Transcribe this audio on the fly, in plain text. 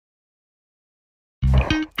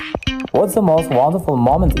What's the most wonderful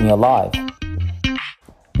moment in your life?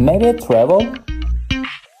 Maybe a travel?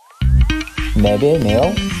 Maybe a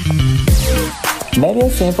meal? Maybe a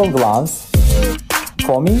simple glance?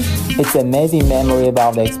 For me, it's an amazing memory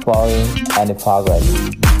about the exploring and the progress.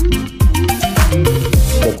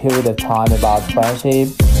 The period of time about friendship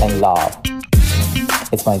and love.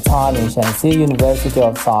 It's my time in Shaanxi University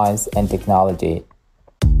of Science and Technology.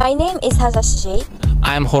 My name is SICAS.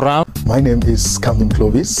 I'm Horam. My name is Kamdin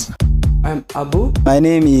Clovis. I'm Abu. My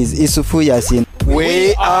name is Isufu Yasin.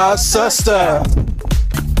 We are SUST.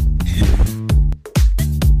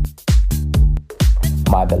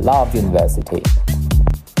 My beloved university.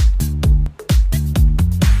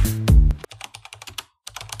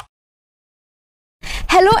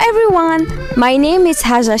 Hello everyone, my name is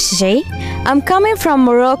SICAS. I'm coming from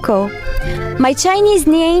Morocco. My Chinese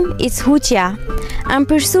name is Hutia. I'm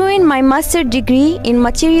pursuing my master's degree in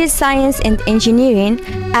material science and engineering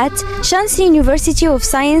at Shaanxi University of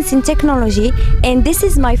Science and Technology, and this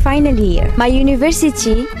is my final year. My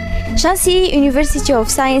university, Shaanxi University of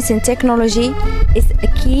Science and Technology, is a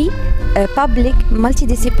key public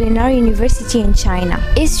multidisciplinary university in China.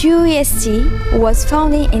 SUST was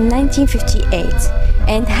founded in 1958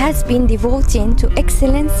 and has been devoted to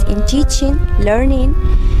excellence in teaching, learning,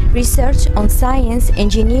 research on science,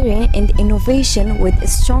 engineering, and innovation with a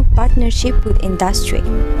strong partnership with industry.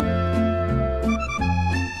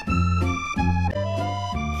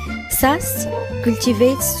 SUST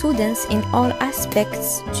cultivates students in all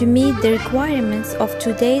aspects to meet the requirements of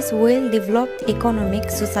today's well-developed economic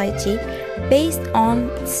society based on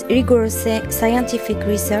rigorous scientific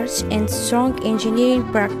research and strong engineering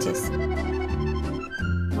practice.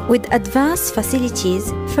 With advanced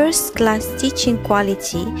facilities, first-class teaching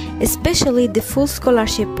quality, especially the full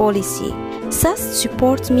scholarship policy, SUST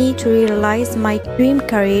supports me to realize my dream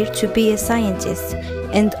career to be a scientist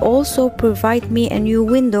and also provide me a new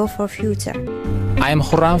window for future. I'm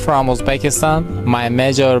Horam from Uzbekistan. My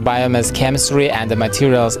major biomass chemistry and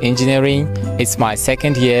materials engineering. It's my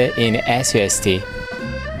second year in SUST.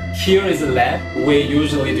 Here is a lab. We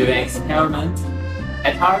usually do experiment.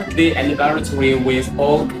 Apparently, a laboratory with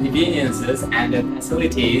all conveniences and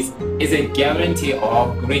facilities is a guarantee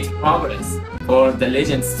of great progress for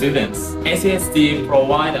diligent students. SUST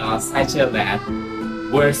provides us such a lab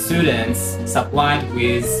where students supplied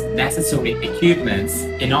with necessary equipments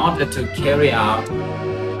in order to carry out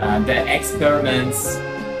the experiments,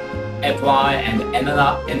 apply and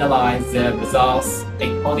analyze the results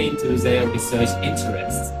according to their research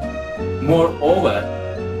interests. Moreover,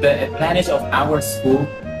 the advantage of our school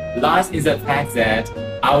lies in the fact that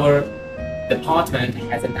our department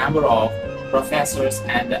has a number of professors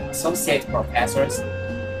and associate professors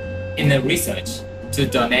in the research to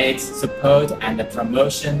donate support and the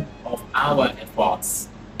promotion of our efforts.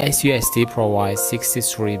 SUST provides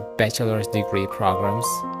 63 bachelor's degree programs,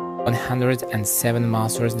 107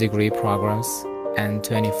 master's degree programs, and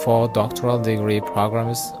 24 doctoral degree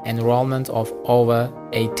programs, enrollment of over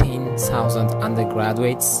 18,000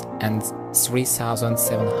 undergraduates and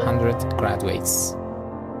 3,700 graduates.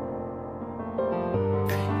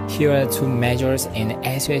 Here are two majors in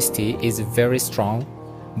SUST is very strong.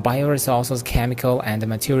 Bioresources, Chemical and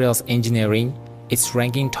Materials Engineering, it's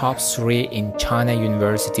ranking top 3 in China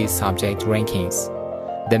University subject rankings.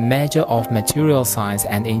 The major of Material Science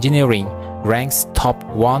and Engineering ranks top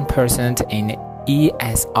 1% in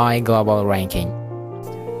ESI Global Ranking.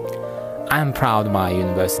 I'm proud of my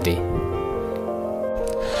university.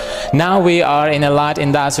 Now we are in a light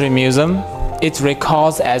industry museum. It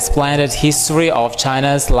records a splendid history of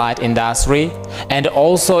China's light industry and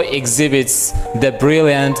also exhibits the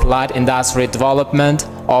brilliant light industry development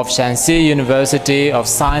of Shaanxi University of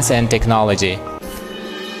Science and Technology.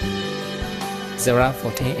 There are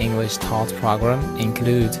 14 English taught programs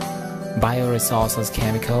include Bioresources,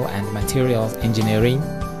 Chemical and Materials Engineering,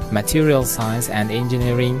 Material Science and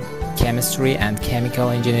Engineering, Chemistry and Chemical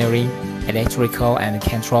Engineering, Electrical and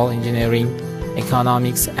Control Engineering,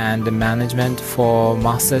 Economics and Management for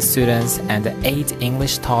master students, and 8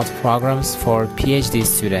 English taught programs for PhD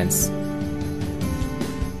students.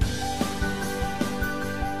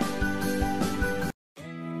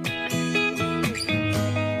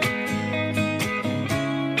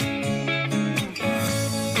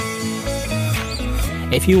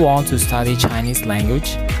 If you want to study Chinese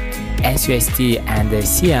language, SUST and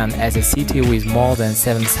Xi'an as a city with more than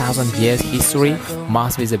 7,000 years history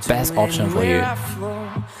must be the best option for you.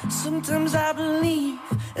 Sometimes I believe,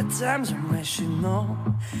 at times I'm rational.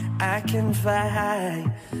 I can fly,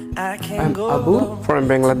 I can I'm go. Abu from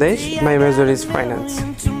Bangladesh. My major is finance.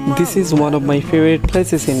 This is one of my favorite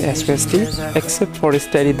places in SUST. Except for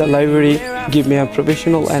study, the library give me a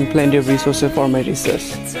professional and plenty of resources for my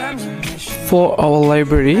research. For our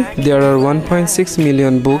library, there are 1.6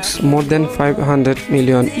 million books, more than 500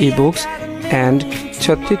 million e-books, and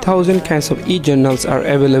 30,000 kinds of e-journals are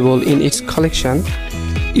available in its collection.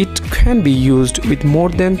 It can be used with more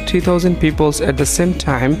than 3,000 people at the same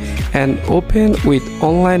time and open with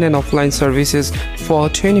online and offline services for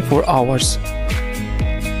 24 hours.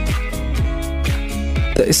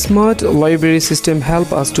 The smart library system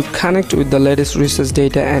helps us to connect with the latest research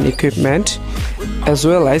data and equipment, as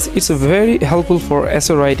well as it's very helpful for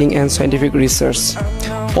essay writing and scientific research.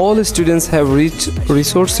 All students have rich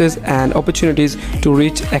resources and opportunities to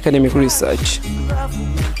reach academic research.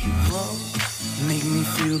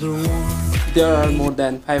 There are more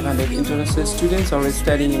than 500 international students already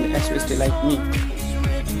studying in SUST like me.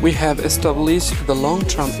 We have established the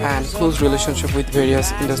long-term and close relationship with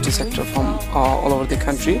various industry sectors from all over the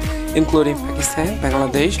country, including Pakistan,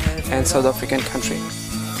 Bangladesh, and South African country.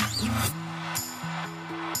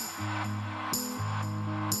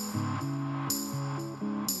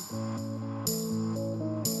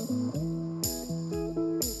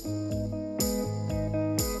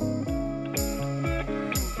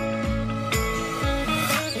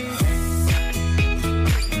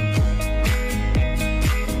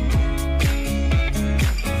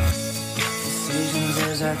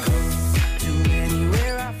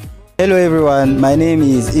 Hello everyone, my name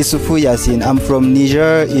is Yasin. I'm from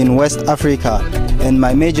Niger in West Africa and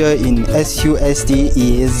my major in SUST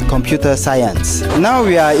is computer science. Now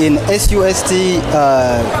we are in SUST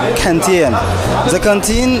canteen. The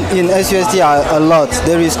canteen in SUST are a lot.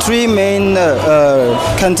 There is three main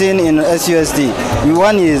canteen in SUST.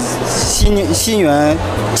 One is Xi'an,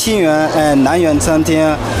 and Nanyuan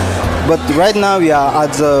canteen. But right now we are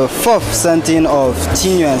at the fourth canteen of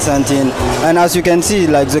Xianyang canteen, and as you can see,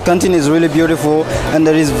 like the canteen is really beautiful, and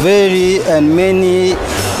there is many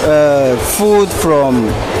food from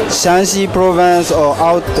Shaanxi Province or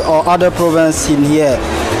other province in here.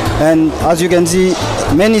 And as you can see,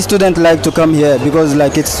 many students like to come here because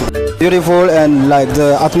like it's beautiful and like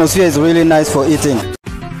the atmosphere is really nice for eating.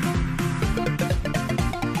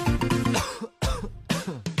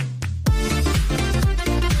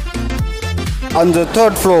 On the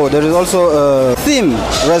third floor, there is also a theme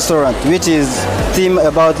restaurant, which is theme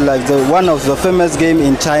about like one of the famous game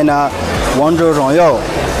in China, Wonder Royale,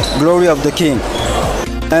 Glory of the King.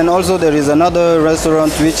 And also there is another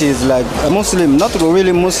restaurant which is like a Muslim, not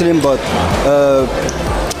really Muslim, but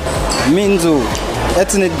Minzu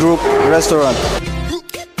ethnic group restaurant.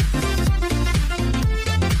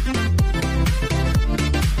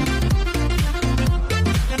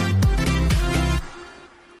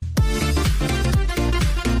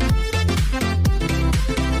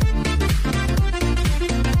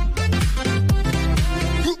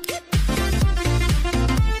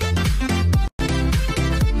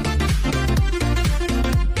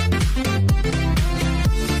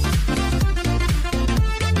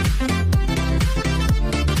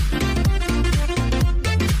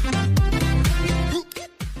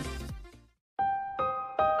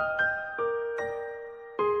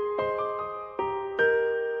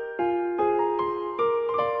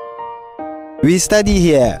 We study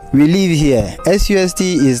here, we live here. SUST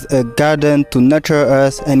is a garden to nurture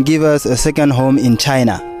us and give us a second home in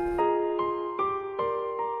China.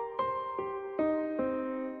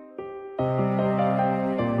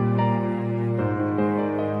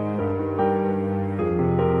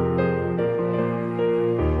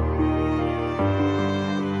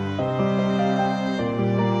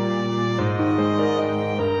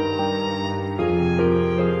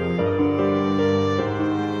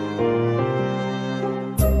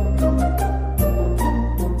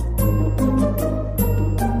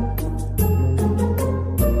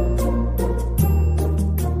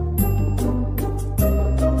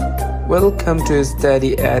 Welcome to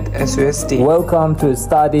study at SUST. Welcome to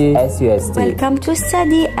study SUST. Welcome to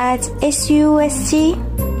study at SUST.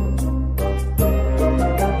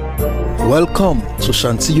 Welcome to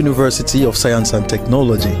Shaanxi University of Science and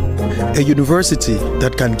Technology, a university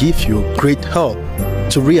that can give you great help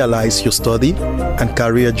to realize your study and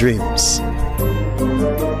career dreams.